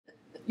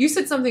You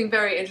said something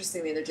very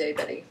interesting the other day,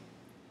 Betty.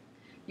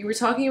 You were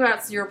talking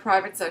about your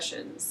private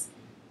sessions.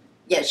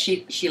 Yes,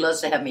 she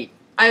loves to have me.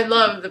 I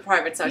love the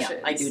private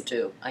sessions. Yeah, I do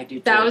too. I do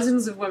too.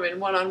 Thousands of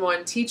women,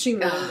 one-on-one, teaching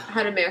them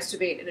how to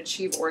masturbate and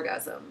achieve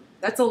orgasm.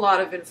 That's a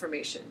lot of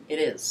information. It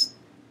is.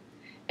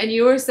 And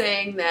you were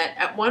saying that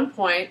at one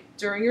point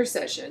during your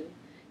session,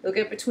 you'll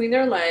get between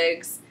their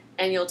legs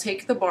and you'll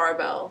take the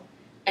barbell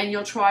and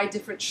you'll try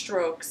different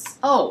strokes.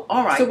 Oh,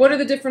 all right. So what are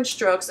the different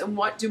strokes and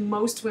what do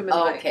most women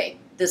like? Okay.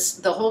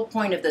 The whole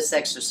point of this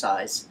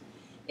exercise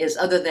is,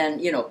 other than,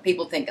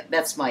 people think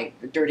that's my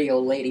dirty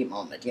old lady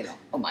moment,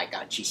 oh my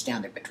God, she's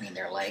down there between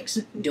their legs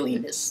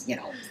doing this,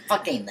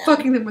 fucking them.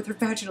 Fucking them with her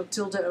vaginal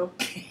dildo.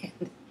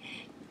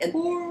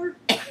 Or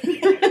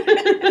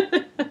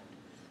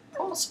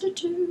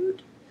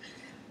prostitute.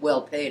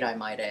 Well paid, I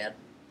might add.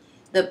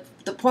 The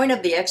point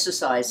of the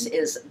exercise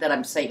is that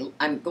I'm saying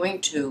I'm going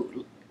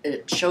to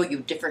show you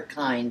different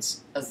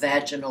kinds of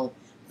vaginal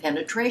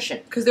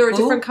penetration. Because there are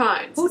different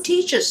kinds. Who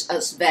teaches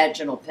us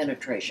vaginal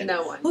penetration?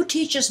 No one. Who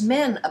teaches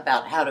men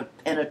about how to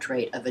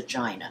penetrate a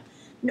vagina?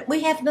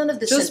 We have none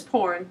of this. Just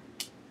porn.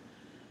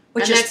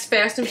 Which and is that's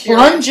fast and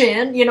plunge furious.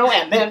 in,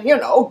 and then,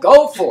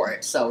 go for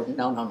it. So,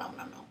 no.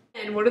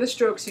 And what are the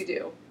strokes you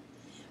do?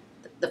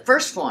 The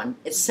first one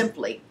is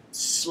simply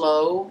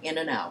slow in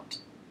and out.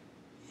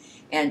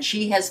 And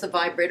she has the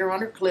vibrator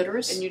on her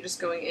clitoris. And you're just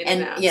going in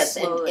and out. Yes,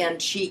 slowly.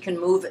 and she can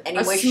move any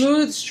way. A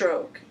smooth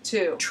stroke,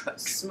 too.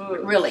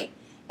 Smooth. Really.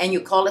 And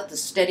you call it the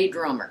steady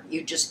drummer.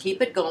 You just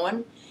keep it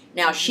going.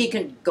 Now, she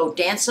can go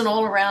dancing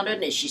all around it,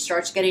 and as she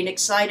starts getting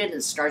excited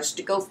and starts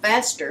to go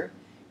faster,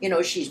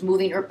 she's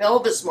moving her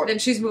pelvis more. Then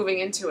she's moving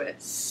into it.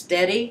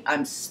 Steady.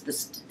 I'm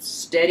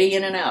steady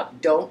in and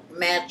out. Don't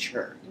match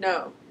her.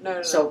 No.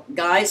 So,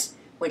 guys,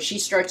 when she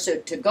starts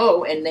to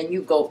go, and then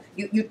you go,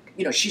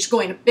 she's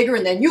going bigger,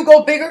 and then you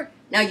go bigger,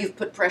 now you've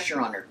put pressure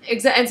on her.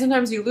 Exactly. And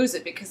sometimes you lose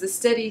it because the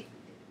steady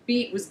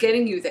beat was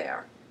getting you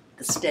there.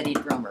 The steady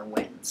drummer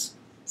wins.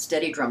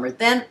 Steady drummer.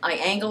 Then I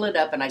angle it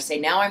up, and I say,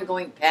 now I'm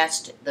going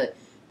past the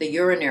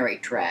urinary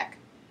tract,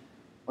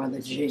 or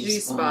the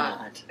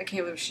G-spot. I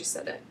can't believe she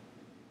said it.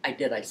 I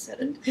did. I said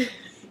it.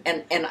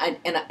 and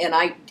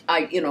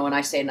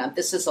I say, now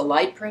this is a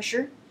light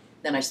pressure.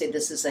 Then I say,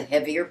 this is a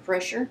heavier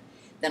pressure.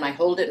 Then I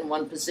hold it in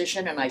one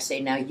position, and I say,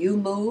 now you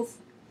move.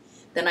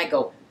 Then I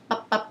go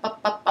up, up,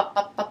 up, up, up,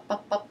 up, up,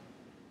 up,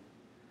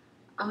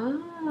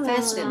 up.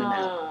 Fast in and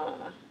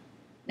out.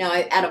 Now,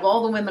 out of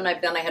all the women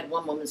I've done, I had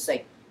one woman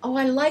say, oh,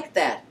 I like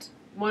that.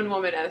 One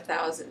woman out of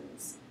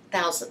thousands.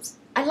 Thousands.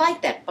 I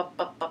like that. Up,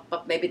 up, up,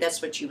 up. Maybe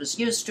that's what she was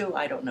used to.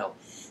 I don't know.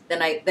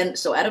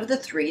 So out of the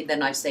three,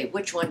 then I say,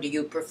 which one do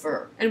you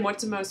prefer? And what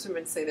do most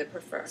women say they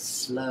prefer?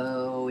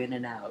 Slow in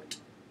and out.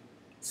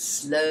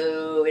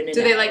 Slow in and out.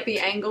 Do they like the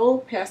angle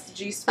past the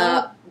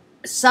G-spot?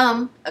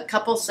 A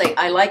couple say,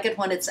 I like it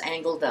when it's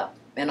angled up.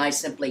 And I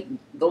simply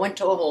go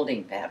into a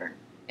holding pattern.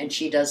 And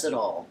she does it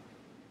all.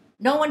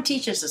 No one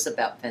teaches us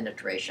about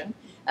penetration.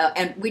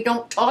 And we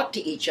don't talk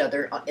to each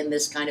other in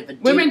this kind of a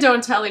deep... Women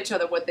don't tell each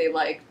other what they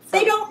like.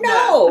 They don't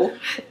know.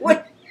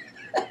 What?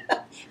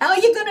 How are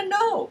you going to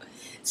know?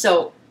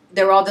 So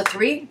there are the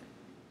three.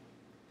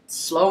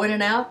 Slow in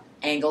and out.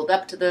 Angled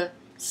up to the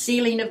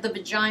ceiling of the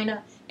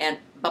vagina. And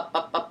up,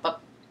 up, up,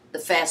 up. The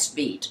fast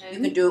beat. You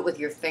can do it with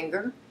your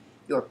finger,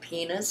 your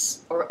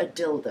penis, or a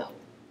dildo.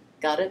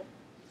 Got it?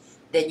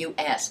 Then you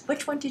ask,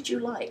 which one did you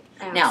like?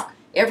 Ask. Now,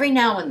 every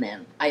now and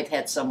then, I've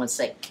had someone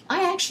say,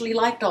 I actually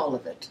liked all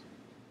of it.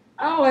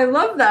 Oh, I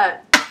love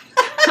that.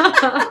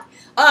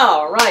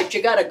 All right,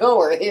 you got a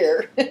goer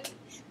here.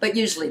 But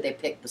usually they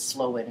pick the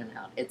slow in and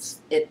out.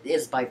 It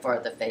is by far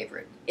the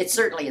favorite. It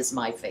certainly is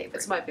my favorite.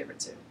 It's my favorite,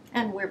 too.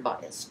 And we're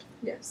biased.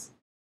 Yes.